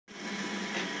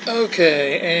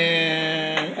Okay,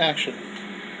 and action.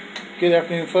 Good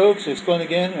afternoon, folks. It's Glenn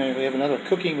again, and we have another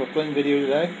Cooking with Glenn video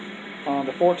today on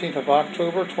the 14th of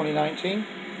October, 2019.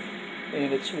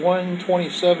 And it's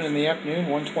 1:27 in the afternoon,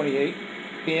 1:28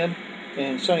 p.m.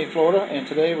 in sunny Florida. And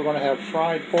today we're going to have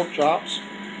fried pork chops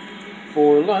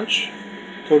for lunch,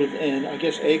 coated in, I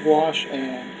guess, egg wash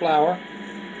and flour.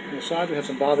 On the side we have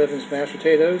some Bob Evans mashed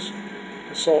potatoes,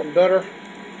 salt and butter,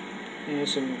 and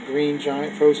some green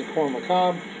giant frozen corn on the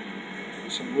cob,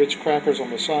 some Ritz crackers on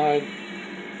the side,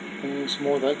 and some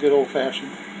more of that good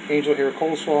old-fashioned angel hair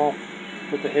coleslaw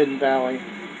with the Hidden Valley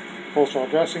coleslaw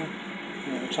dressing,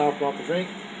 and to top off the drink,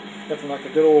 nothing like a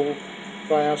good old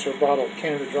glass or bottle of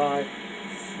Canada Dry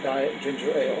Diet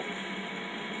Ginger Ale.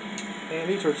 And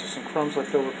these are just some crumbs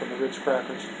left over from the Ritz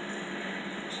crackers.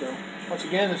 So once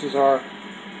again, this is our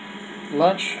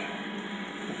lunch.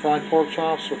 The fried pork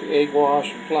chops with the egg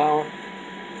wash and flour.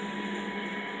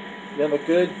 Does that look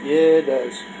good? Yeah, it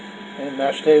does. And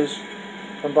mashed potatoes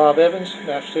from Bob Evans.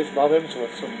 Mashed potatoes from Bob Evans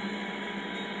with some,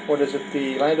 what is it,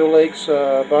 the Land O'Lakes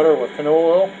butter with canola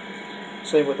oil.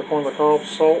 Same with the corn on the cob,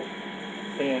 salt,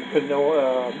 and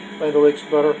canola, Land O'Lakes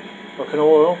butter or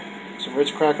canola oil. Some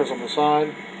Ritz crackers on the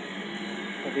side.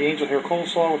 And the angel hair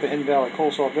coleslaw with the Hidden Valley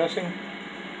coleslaw dressing.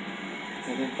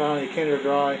 And then finally Canada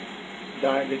Dry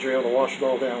Diet Ginger Ale to wash it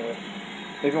all down with.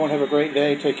 Everyone have a great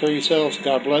day. Take care of yourselves.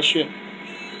 God bless you.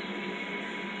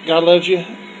 God loves you,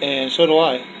 and so do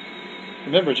I.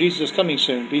 Remember, Jesus is coming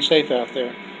soon. Be safe out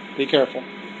there. Be careful.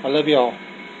 I love you all.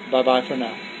 Bye-bye for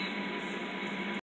now.